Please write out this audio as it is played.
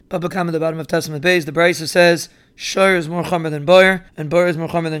Bava Kama, the bottom of Testament Beis, the Brisa says, Shar is more chamer than bar, and bar is more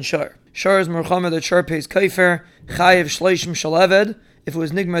chamer than shar. Shar is more chamer that shar pays kaifer, chayev shleishim shaleved. If it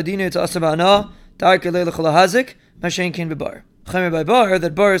was nigmar dina, it's asabana, darke leilach lahazik, mashen kin bebar. Chamer by bar,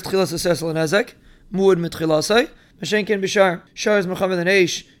 that bar is tchilas asesel nezek, muad mit tchilasai, mashen kin bishar. Shar is more chamer than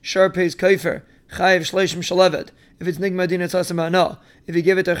eish, shar pays kaifer, chayev shleishim shaleved. If it's nigmar dina, it's asabana. If you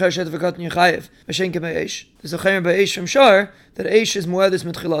give it to cheshet v'katan chayev, mashen kin by eish. There's a chamer by eish from shar, that eish is muadis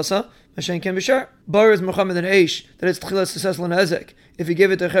mit tchilasa, mashen ken b'shar. Bar is Muhammad and eish, that it's tchilas sesel nezek. If you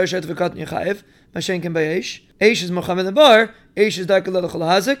give it to cheshet v'katan chayev, mashen ken by eish. Eish is Muhammad and bar. Eish is darke leilach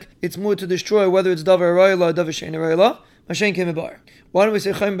lahazik. It's more to destroy whether it's davar roila or davar shein roila. Mashen ken bar. Why don't we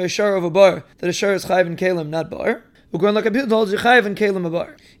say chaim by shar over bar, that a shar is chayev and kalim, not bar? We're going like a Yehuda holds chayev and kalim a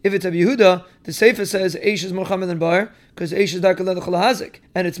bar. If it's a Yehuda, the Sefer says eish is Muhammad and bar, because eish is darke leilach lahazik,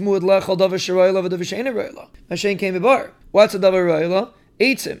 and it's muad lechal davar sheroila v'davar shein roila. Mashen ken bar. What's a davar roila?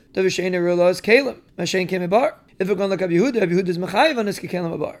 Eitzim. Davar shein roila is kalim. Mashen ken bar. If we're going like Yehuda is mechayev on iske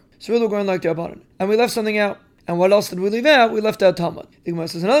kalim a bar. So we're going like the Rabbanan. And we left something out. And what else did we leave out? We left out Talmud. The Gemara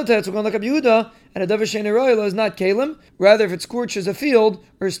says another text, we're going like Yehuda, and a davar shein roila is not kalim, rather if it scorches a field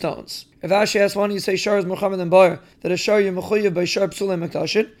or stones. If Ashi asks, why don't you say shar is Muhammad and bar, that a shar you mechayev by shar psulei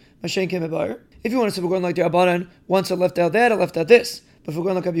mektashin, mashen ken bar. If you want to say we're going like the Rabbanan, once it left out that, it left out this. But if we're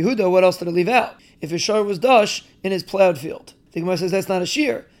going like Yehuda, what else did it leave out? If his shar was dash in his plowed field. The Gemara says that's not a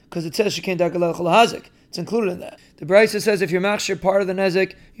shear, because it says shekain darke leilach lahazik. It's included in that. The Brisa says if you're machshir part of the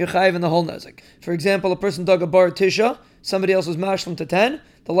nezek, you're chayiv in the whole nezek. For example, a person dug a bar tisha, somebody else was mashlim to 10,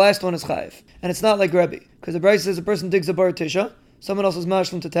 the last one is chayiv. And it's not like Rebbe, because the Brisa says a person digs a bar tisha, someone else is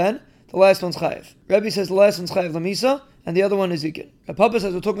mashlim to 10, the last one's chayiv. Rebbe says the last one's chayiv lamisa, and the other one is zikin. A Papa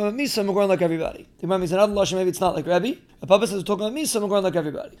says we're talking about misa, we're going like everybody. The Imam is another lashon, maybe it's not like Rebbe. A Papa says we're talking about misa, we're going like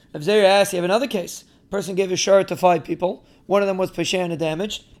everybody. If Zera asks, you have another case. Person gave a shar to 5 people. One of them was pesha and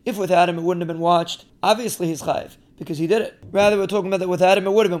damaged. If without him it wouldn't have been watched, obviously he's chayiv, because he did it. Rather, we're talking about that without him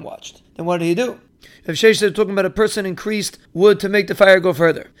it would have been watched. Then what did he do? If Sheish said talking about a person increased wood to make the fire go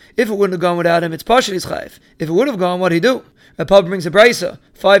further. If it wouldn't have gone without him, it's partially his chayiv. If it would have gone, what did he do? A pub brings a brisa.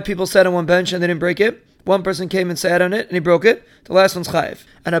 5 people sat on one bench and they didn't break it. One person came and sat on it and he broke it. The last one's chayiv.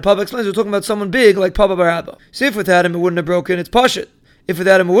 And a pub explains we're talking about someone big like Papa Barabba. See, if without him it wouldn't have broken, it's pashit. If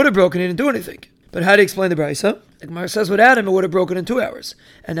without him it would have broken, he didn't do anything. But how do you explain the brisa? The Gemara says without him it would have broken in 2 hours,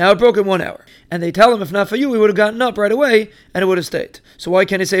 and now it broke in 1 hour. And they tell him if not for you, he would have gotten up right away and it would have stayed. So why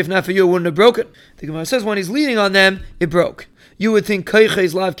can't he say if not for you, it wouldn't have broken? The Gemara says when he's leaning on them, it broke. You would think kaiche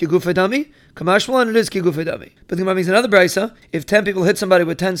is lav ki gufa dami, kamashmalan it is ki gufa dami. But the Gemara means another brisa. If 10 people hit somebody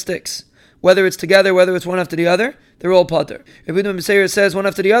with 10 sticks, whether it's together, whether it's one after the other, they're all pater. If Ibn Meseir says one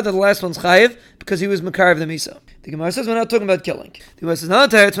after the other, the last one's chayiv because he was makar of the misa. The Gemara says we're not talking about killing. The Gemara says no,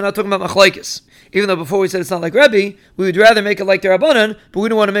 we're not talking about machlaikis. Even though before we said it's not like Rebbe, we would rather make it like the Rabbanan, but we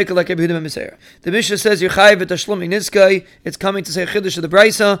don't want to make it like Rebbe Ibn Meseir. The Mishnah says you're chayiv b'tashlum nizkai. It's coming to say chiddush of the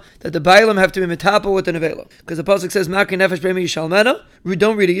brisa that the bailam have to be metapa with the nevela, because the pasuk says makin nefesh b'mi yishalmena. We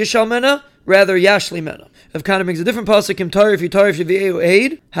don't read a yishalmena, rather yashli mena. If kind of brings a different pasuk, im tarif yiviyeu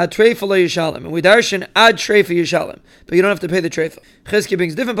aid had treifa lo yishalem, and we darshan ad treifa yishalem, but you don't have to pay the treifa. Chizki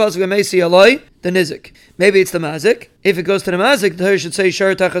brings a different pasuk amesi aloi the nizik. Maybe it's the mazik. If it goes to the mazik, the Torah should say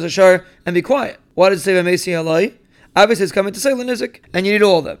shar tachas a shar and be quiet. Why does it say amesi aloi? Obviously, it's coming to say the nizik, and you need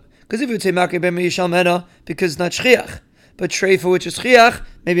all of them. Because if you would say makin b'mi yishalmena because it's not shchiach, but treifa which is shchiach,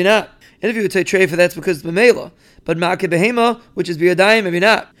 maybe not. And if you would say treifa, that's because it's b'meila. But makin behema, which is b'yadayim, maybe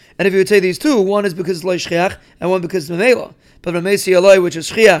not. And if you would say these two, one is because it's loy shchiach, and one because it's b'meila. But b'mesi aloi, which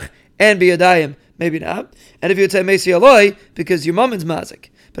is shchiach and b'yadayim, maybe not. And if you would say mesi aloi, because your mom is mazik.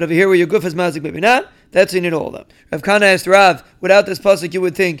 But over here where your guf is mazik, maybe not. That's you need all of them. Rav Kana asked Rav, without this pasuk you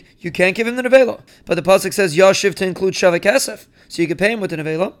would think you can't give him the nevela. But the pasuk says yashiv to include shavak kesef, so you can pay him with the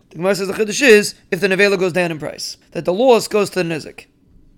nevela. The Gemara says the chiddush is if the nevela goes down in price, that the loss goes to the nizik.